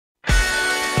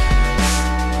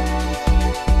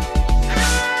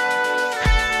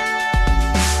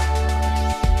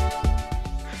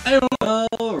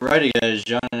Alrighty guys,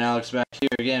 John and Alex back here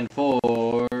again for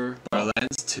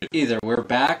Borderlands 2. Either we're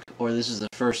back, or this is the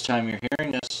first time you're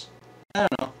hearing us. I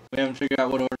don't know. We haven't figured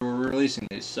out what order we're releasing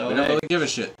these, so We don't really give a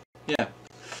shit. yeah.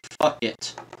 Fuck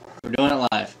it. We're doing it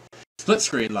live. Split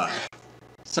screen live.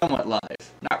 Somewhat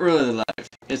live. Not really live.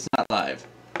 It's not live.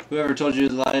 Whoever told you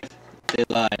it's live, they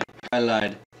lied. I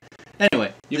lied.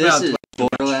 Anyway, this is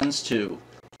Borderlands 2.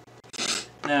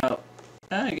 Now,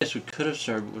 I guess we could have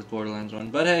started with Borderlands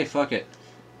 1, but hey, fuck it.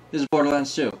 This is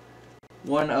Borderlands 2.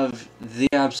 One of the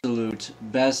absolute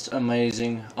best,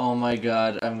 amazing, oh my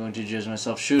god, I'm going to jizz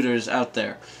myself, shooters out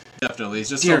there. Definitely, it's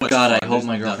just Dear so much god, fun. I hope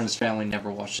my girlfriend's family never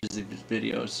watches these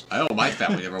videos. I hope my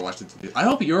family never watches these videos. I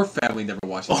hope your family never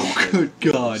watches these videos. Oh, good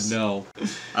god, no.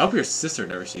 I hope your sister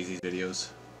never sees these videos.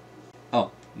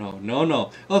 Oh,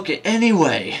 no. Okay,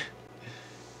 anyway.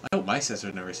 I hope my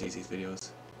sister never sees these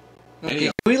videos. Okay,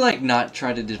 Anyway. can we, like, not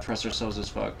try to depress ourselves as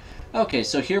fuck? Okay,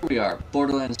 so here we are,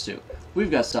 Borderlands 2. We've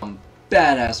got some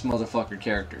badass motherfucker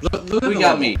characters. Look at we the got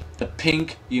level. me, the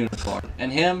pink unicorn, and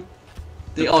him,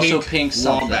 the pink pink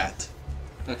something. wombat.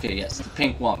 Okay, yes, the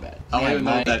pink wombat. I don't even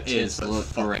know what my that is, tits but look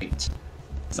fuck. great.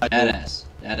 Psycho.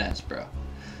 Badass, bro.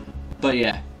 But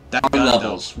yeah, That our gun,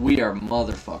 levels, we are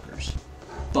motherfuckers.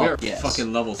 We are Fuck yes.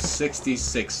 fucking level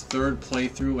 66, third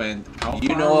playthrough, and how You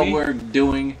far know are what we? we're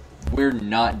doing? We're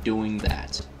not doing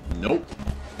that. Nope.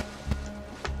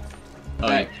 Oh,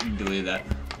 Right. you deleted that.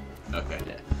 Okay.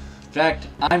 Yeah. In fact,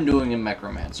 I'm doing a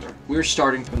Necromancer. We're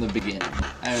starting from the beginning.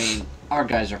 I mean, our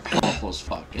guys are powerful as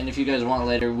fuck. And if you guys want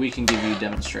later, we can give you a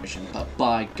demonstration. But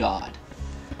by God,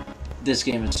 this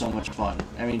game is so much fun.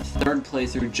 I mean, third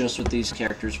playthrough just with these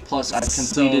characters. Plus, I've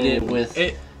completed it with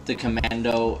the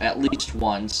Commando at least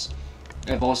once.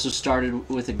 I've also started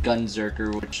with a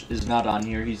Gunzerker, which is not on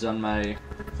here. He's on my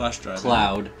Flash drive.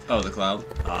 cloud. Oh, the cloud.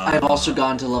 I've also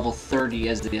gone to level 30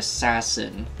 as the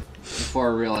Assassin before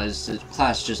I realized the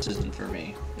class just isn't for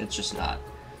me. It's just not.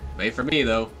 Made for me,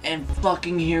 though. And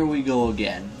fucking here we go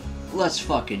again. Let's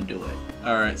fucking do it.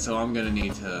 Alright, so I'm gonna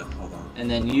need to... Hold on. And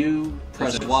then you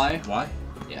press Is it Y. Y?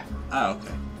 Yeah. Ah,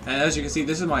 okay. And as you can see,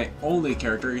 this is my only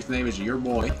character. His name is Your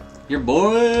Boy. Your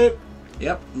boy!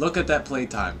 Yep, look at that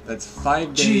playtime. That's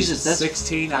 5 days, Jesus, that's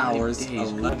 16 5 hours, days.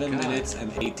 11 Oh, God. minutes,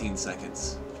 and 18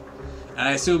 seconds. And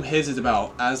I assume his is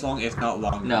about as long, if not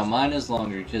longer. No, mine is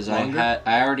longer because I Longer?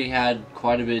 already had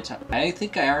quite a bit of time. I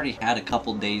think I already had a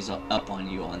couple days up on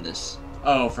you on this.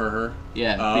 Oh, for her?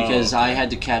 Yeah, Oh, because I okay. had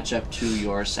to catch up to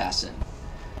your assassin.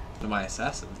 To my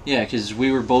assassin. Yeah, because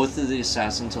we were both of the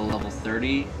assassin till level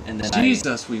 30, and then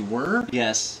Jesus, we were?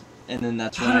 Yes, and then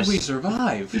that's when How did we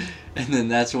survive? And then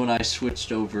that's when I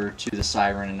switched over to the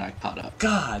Siren and I caught up.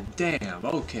 God damn,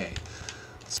 okay.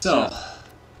 So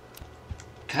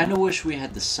kind of wish we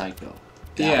had the Psycho.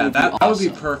 that would be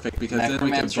awesome. perfect because then we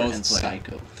could Necromancer both and play.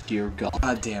 Psycho. Dear God.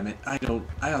 God damn it. I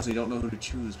honestly don't know who to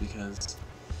choose because,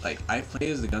 like, I play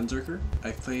as the Gunzerker.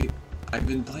 I've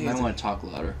been playing I as want to talk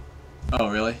louder. Oh,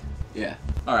 really? Yeah.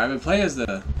 Alright, I've been playing as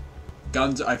the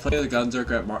I play the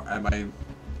Gunzerker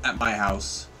at my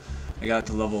house. I got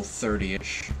to level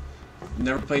 30-ish.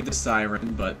 Never played the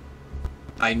Siren, but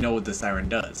I know what the Siren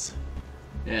does.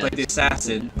 Yeah. Played the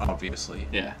Assassin, obviously.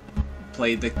 Yeah.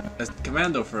 Played the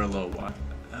Commando for a little while.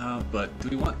 But do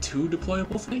we want 2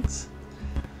 deployable things?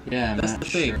 Yeah, I'm That's not the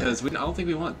thing, sure. because I don't think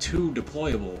we want 2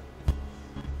 deployable.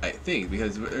 I think,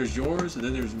 because there's yours and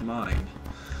then there's mine.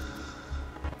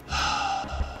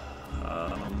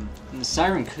 And the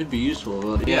Siren could be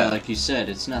useful, but yeah, like you said,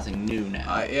 it's nothing new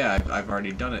now. Yeah, I've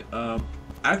already done it.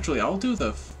 Actually, I'll do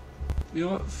the... You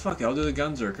know what? Fuck it, I'll do the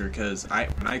Gunzerker, because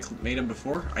when I made him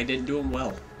before, I didn't do him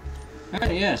well.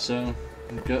 Alright, yeah, so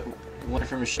went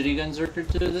from a shitty Gunzerker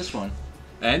to this one.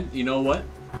 And, you know what?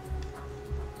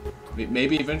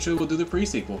 Maybe eventually we'll do the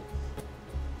pre-sequel.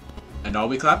 And I'll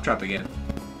be Claptrap again.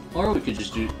 Or we could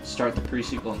just start the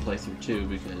pre-sequel and play through 2,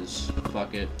 because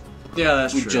fuck it. Yeah,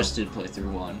 that's We true. just did play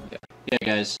through 1. Yeah,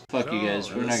 guys, fuck you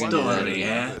guys. We're not gonna do that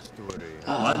again.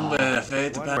 One where the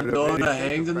fate of Pandora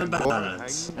hangs in the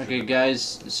balance. Okay,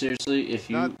 guys, seriously, if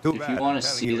you want to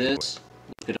see this,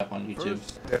 look it up on YouTube.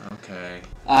 Okay.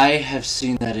 I have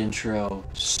seen that intro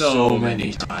so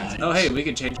many times. Oh, hey, we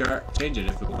can change it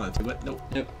if we wanted to, but nope.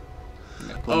 Yep.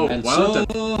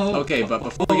 Oh, okay, but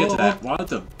before we get to that, one of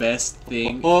the best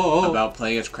thing about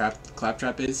playing as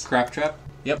Claptrap is... Claptrap?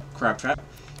 Yep, Claptrap.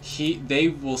 They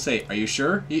will say, "Are you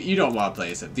sure? You don't want to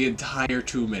play as him." The entire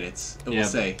 2 minutes, it will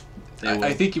say,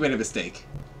 I think you made a mistake.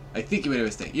 I think you made a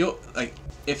mistake. You'll, like,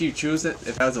 if you choose it,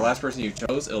 if that was the last person you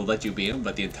chose, it'll let you be him,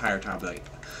 but the entire time, like,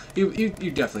 you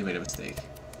definitely made a mistake.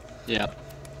 Yeah.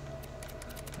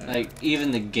 Like, even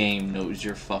the game knows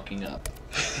you're fucking up.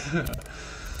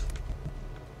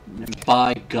 And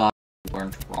by God, they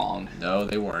weren't wrong. No,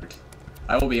 they weren't.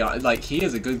 I will be honest, like, he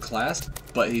is a good class,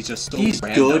 but he's just so He's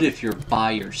random. good if you're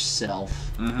by yourself.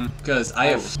 Because I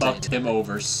have fucked him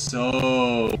over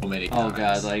so many times. Oh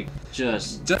god, like,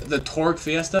 just... The Torque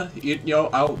Fiesta,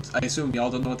 I assume y'all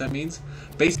don't know what that means.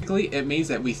 Basically, it means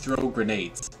that we throw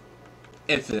grenades.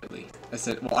 Infinitely.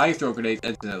 I throw grenades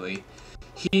infinitely.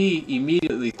 He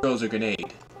immediately throws a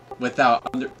grenade.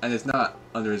 And it's not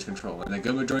under his control. And the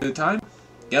good majority of the time,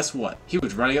 guess what? He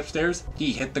was running upstairs,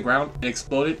 he hit the ground, it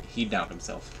exploded, he downed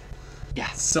himself.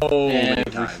 Yeah. So many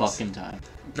times. Every fucking time.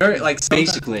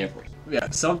 Basically every. Yeah,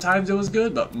 sometimes it was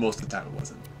good, but most of the time it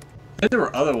wasn't. Then there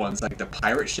were other ones, like the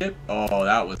pirate ship. Oh,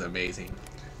 that was amazing.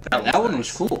 That one was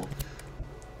cool.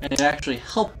 And it actually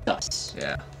helped us.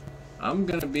 Yeah. I'm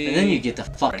gonna be... And then you get the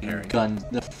fucking gun,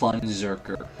 the fun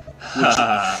Zerker. Which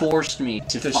forced me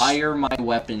to fire my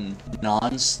weapon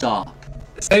non-stop.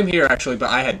 Same here, actually, but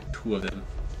I had 2 of them.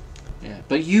 Yeah,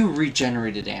 but you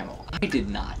regenerated ammo. I did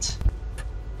not.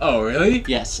 Oh, really?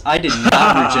 Yes, I did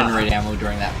not regenerate ammo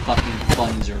during that fucking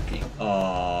fun Zerking.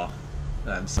 Oh,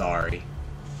 I'm sorry.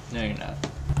 No, you're not.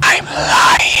 I'm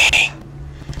lying!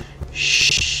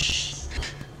 Shh.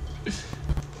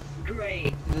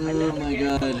 Great. Oh my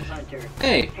god.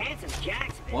 Hey!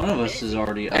 One of us is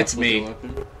already up with the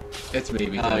weapon. It's me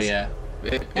because... Oh yeah.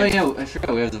 Oh yeah, I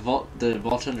forgot we have the Vault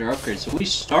Hunter upgrade, so we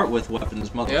start with weapons,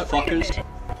 motherfuckers. Yep.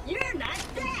 You're not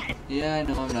dead. Yeah, I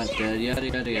know I'm not dead. Yada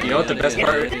yada yada. You know what the best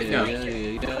part? You know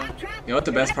what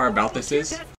the best part about this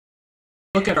is?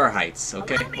 Look at our heights,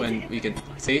 okay? When we can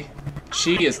see,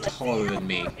 she is taller than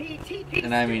me.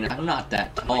 And I mean, I'm not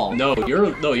that tall. No,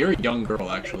 you're a young girl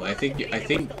actually. I think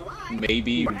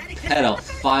maybe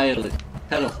pedophiliac.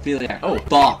 Oh,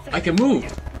 fuck! I can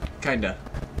move, kinda.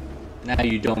 Now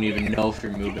you don't even know if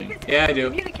you're moving. Yeah, I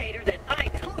do.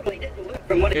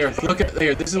 Here, look at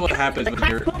here. This is what happens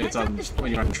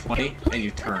when you're on 20 and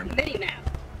you turn.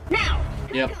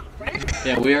 Yep.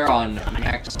 Yeah, we are on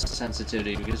max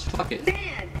sensitivity because fuck it.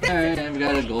 Alright, I've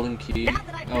got a golden key.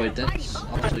 Oh wait, that's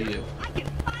also you.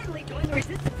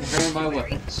 Where are my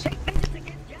weapons?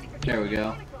 There we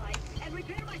go.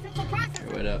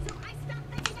 Here, wait up.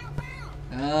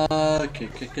 No,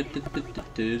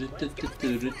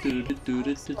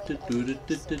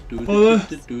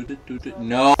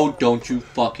 don't you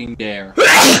fucking dare.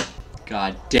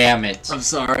 God damn it. I'm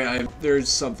sorry, there's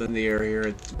something in the air here,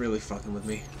 it's really fucking with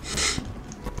me.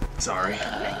 Sorry.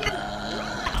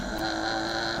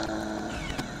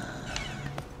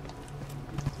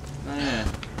 Oh yeah.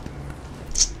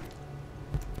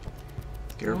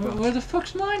 Gearbox. Where the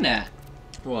fuck's mine at?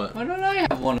 What? Why don't I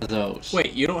have one of those?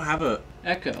 Wait, you don't have a...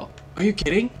 Echo. Are you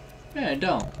kidding? Yeah, I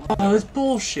don't. Oh, that's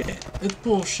bullshit. That's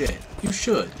bullshit. You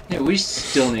should. Yeah, we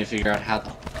still need to figure out how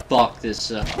the fuck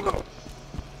this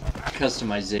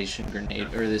customization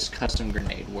grenade, or this custom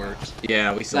grenade works.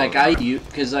 Yeah, we still like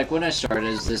because like when I started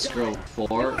as this girl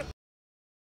before,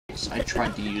 I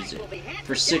tried to use it.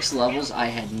 For 6 levels, I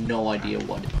had no idea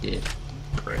what it did.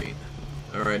 Great.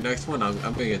 Alright, next one, I'm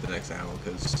gonna get the next ammo,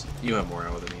 because you have more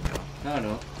ammo than me now. No, I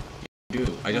don't. You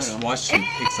do. I just watched you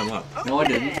pick some up. No, I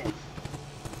didn't.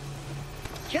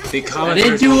 The I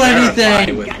didn't do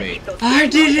anything! With me. I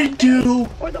didn't do!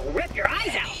 Or they'll rip your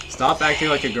eyes out. Stop acting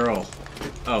like a girl.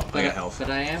 Oh, I got health. But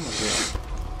I am a girl.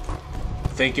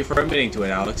 Thank you for admitting to it,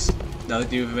 Alex. Now that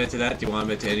you've admitted to that, do you want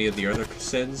to admit to any of the other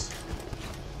sins?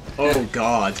 Oh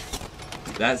god.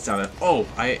 That sounded... Oh,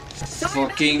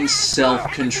 Fucking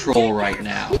self-control right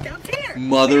now.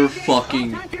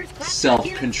 Motherfucking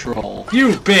self-control. You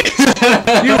bitch!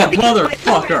 You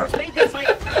motherfucker!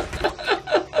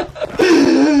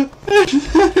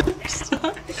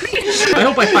 I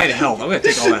hope I find health. I'm gonna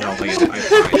take all that health I find.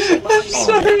 I'm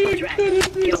sorry.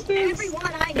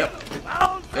 Yep.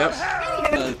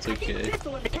 That's okay.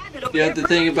 You know the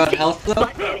thing about health though?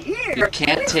 You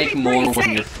can't take more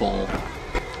when you're full.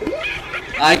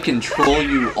 I can troll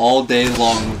you all day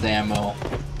long with ammo.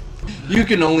 You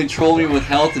can only troll me with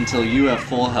health until you have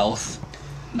full health.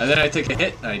 And then I take a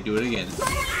hit and I do it again.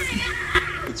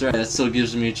 That's right, that still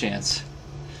gives me a chance.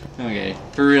 Okay,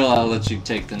 for real, I'll let you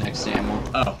take the next ammo.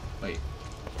 Oh, wait.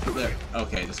 There.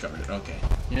 Okay, discovered it. Okay.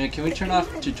 Yeah, can we turn off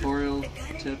tutorial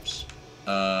tips?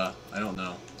 I don't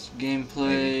know.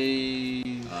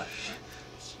 Gameplay...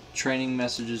 training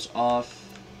messages off.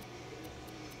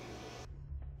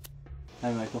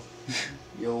 Hi, Michael.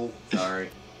 Yo. Sorry.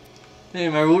 Hey,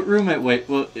 my roommate,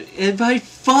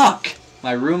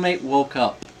 my roommate woke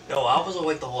up. No, I was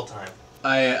awake the whole time.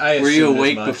 I Were you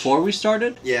awake before we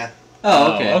started? Yeah.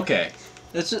 Oh, okay. Okay.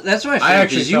 That's what I figured,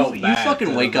 actually because felt you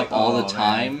fucking wake up all the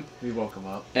time. We woke him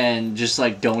up. And just,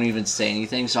 like, don't even say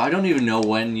anything, so I don't even know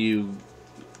when you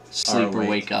sleep or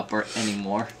wake up or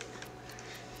anymore.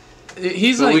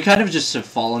 He's but like... we kind of just have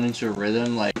fallen into a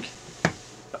rhythm, like,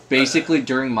 basically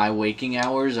during my waking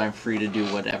hours, I'm free to do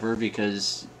whatever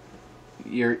because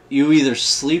you either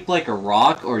sleep like a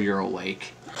rock or you're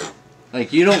awake.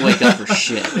 Like, you don't wake up for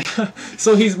shit.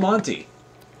 So he's Monty,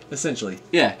 essentially.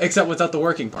 Yeah. Except without the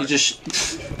working part. You just...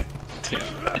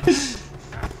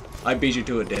 I beat you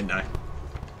to it, didn't I?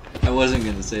 I wasn't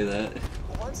gonna say that.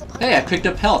 Hey, I picked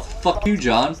up health. Fuck you,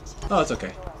 John. Oh, it's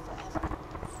okay.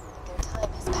 Their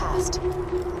time has passed.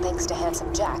 Thanks to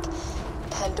Handsome Jack,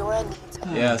 Pandora needs...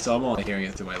 Yeah, so I'm only hearing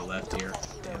it through my left ear.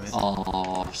 Damn it.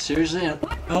 Oh, seriously?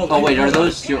 Oh, wait, are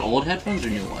those your old headphones or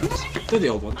new ones? They're the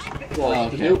old ones. Well, oh,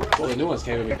 okay. the new ones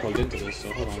can't even be plugged into this,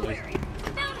 so hold on, wait.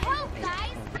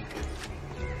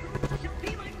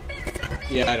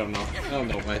 Yeah, I don't know. I don't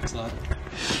know why it's not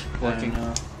working.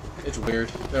 It's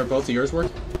weird. Are both of yours work?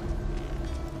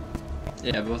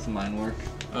 Yeah, both of mine work.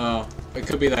 Oh, it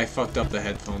could be that I fucked up the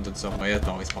headphones in some way. That's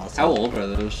always possible. How old are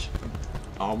those?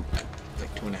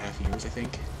 Like 2.5 years, I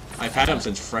think. I've had them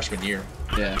since freshman year.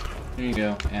 Yeah. Here you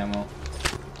go, ammo.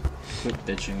 Quit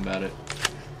bitching about it.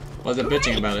 Wasn't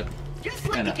bitching about it.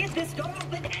 I know.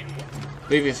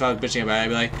 Maybe if I was bitching about it, I'd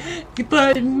be like,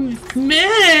 but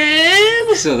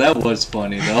man. So that was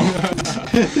funny though.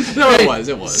 No,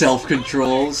 it was.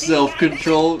 Self-control,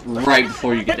 right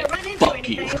before you get it. Fuck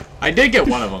you. I did get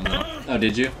one of them though. Oh,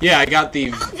 did you? Yeah, I got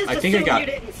the. I think I got.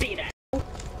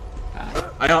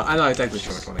 I'm not exactly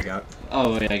sure which one I got.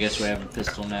 Oh wait, I guess we have a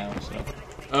pistol now. So.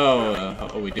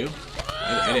 Oh, we do?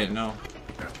 I didn't know.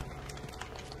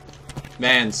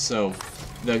 Man, so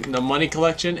the money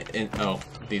collection and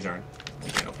these aren't.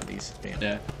 You can't open these. Damn.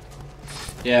 Yeah.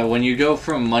 Yeah, when you go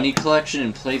from money collection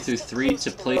in playthrough 3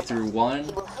 to playthrough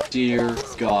 1, dear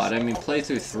God, I mean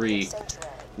playthrough 3,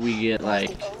 we get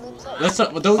like. Let's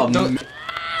not. Don't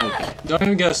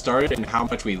even get us started in how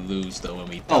much we lose though when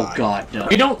we die. Oh God, no.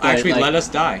 We don't actually let us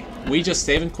die. We just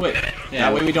save and quit.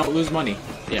 Yeah, that way we don't lose money.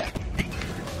 Yeah.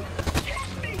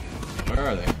 Where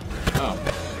are they? Oh,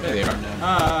 there they are.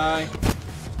 Hi.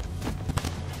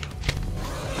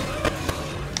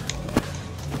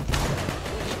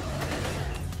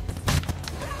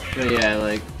 But yeah,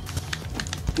 like,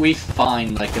 we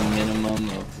find like a minimum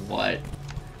of what?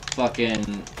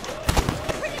 Fucking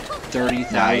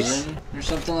 30,000 or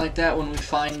something like that when we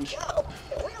find.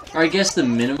 Or I guess the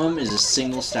minimum is a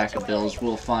single stack of bills.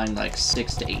 We'll find like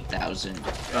 6,000 to 8,000.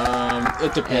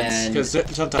 It depends. Because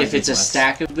sometimes if it's a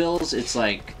stack of bills, it's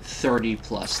like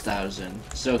 30,000+.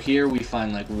 So here we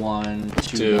find like $1,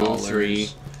 $2, 3.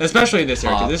 Especially in this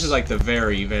area. 'Cause this is like the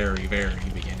very, very, very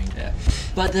beginning. Yeah.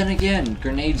 But then again,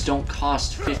 grenades don't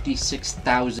cost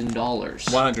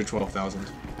 $56,000. 112,000.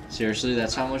 Seriously,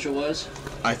 that's how much it was?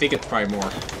 I think it's probably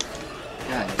more.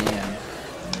 God damn.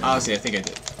 Honestly, I think I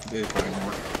did. It's probably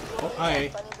more. Oh, hi.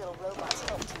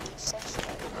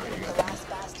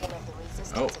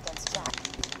 Oh.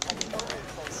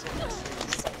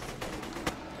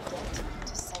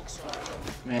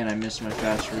 Man, I miss my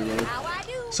fast reload.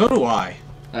 So do I.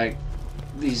 Like,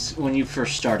 these, when you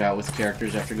first start out with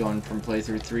characters after going from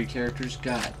playthrough 3 characters,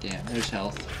 god damn, there's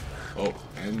health. Oh,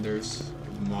 and there's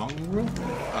Mongrel?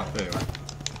 Oh, there they are.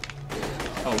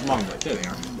 Oh, Mongrel, there they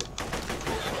are.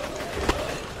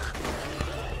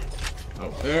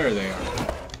 Oh, there they are.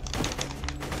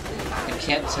 I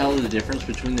can't tell the difference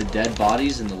between the dead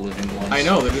bodies and the living ones. I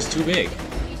know, they're just too big.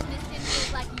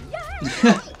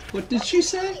 What did she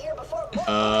say?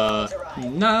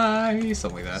 Nice,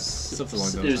 something like that. Something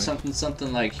along those lines. It was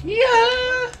something like,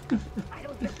 yeah!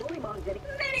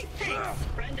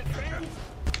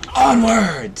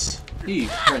 Onwards! He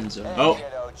friends him. Oh.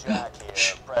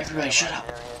 Shh, everybody shut up.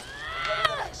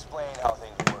 Explain how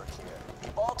things work here.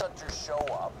 Vault hunters show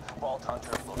up. Vault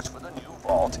hunter looks for the new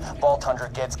vault. Vault hunter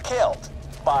gets killed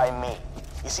by me.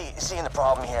 You see in the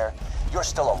problem here? You're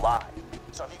still alive.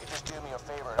 So if you could just do me a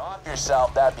favor and off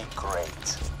yourself, that'd be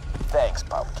great. Thanks,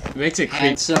 Pumpkin. Makes it creepy.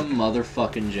 Handsome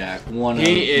motherfucking Jack. One of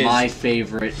my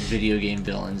favorite video game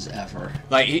villains ever.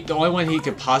 Like, the only one he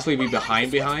could possibly be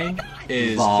behind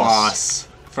is Voss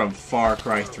from Far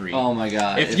Cry 3. Oh my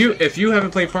god. If you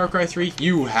haven't played Far Cry 3,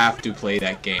 you have to play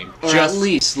that game. Or at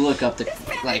least look up the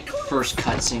first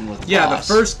cutscene with Voss. Yeah, the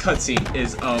first cutscene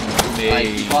is amazing. Like,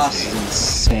 Voss is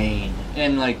insane.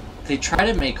 And like, they try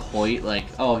to make Hoyt like,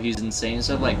 oh, he's insane and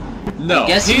stuff. Like, no, I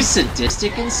guess he's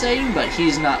sadistic insane, but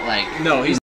he's not like. No,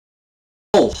 he's.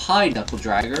 Oh, hi, Knuckle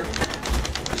Dragger.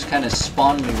 Just kind of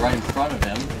spawned me right in front of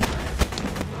him.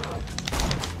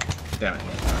 Damn it.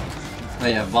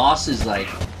 But yeah, Voss is like,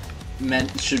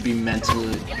 should be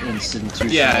mentally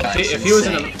institutionalized. Yeah, if he was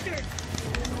in a.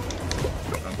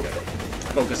 Okay.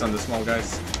 Focus on the small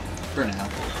guys. For now.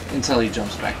 Until he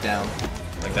jumps back down.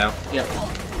 Like now? Yep.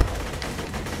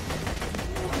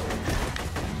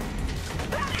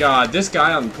 God, this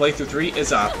guy on playthrough 3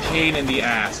 is a pain in the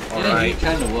ass. Alright. He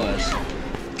kinda was.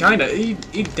 Kinda. He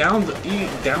downed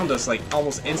us like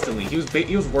almost instantly. He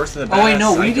was worse than the badass. Oh wait,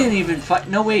 no, Psycho. we didn't even fight.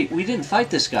 No wait, we didn't fight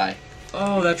this guy.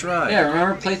 Oh, that's right. Yeah,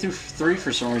 remember playthrough 3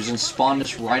 for some reason spawned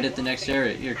us right at the next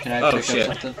area. Here, can I pick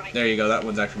up something? There you go. That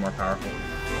one's actually more powerful.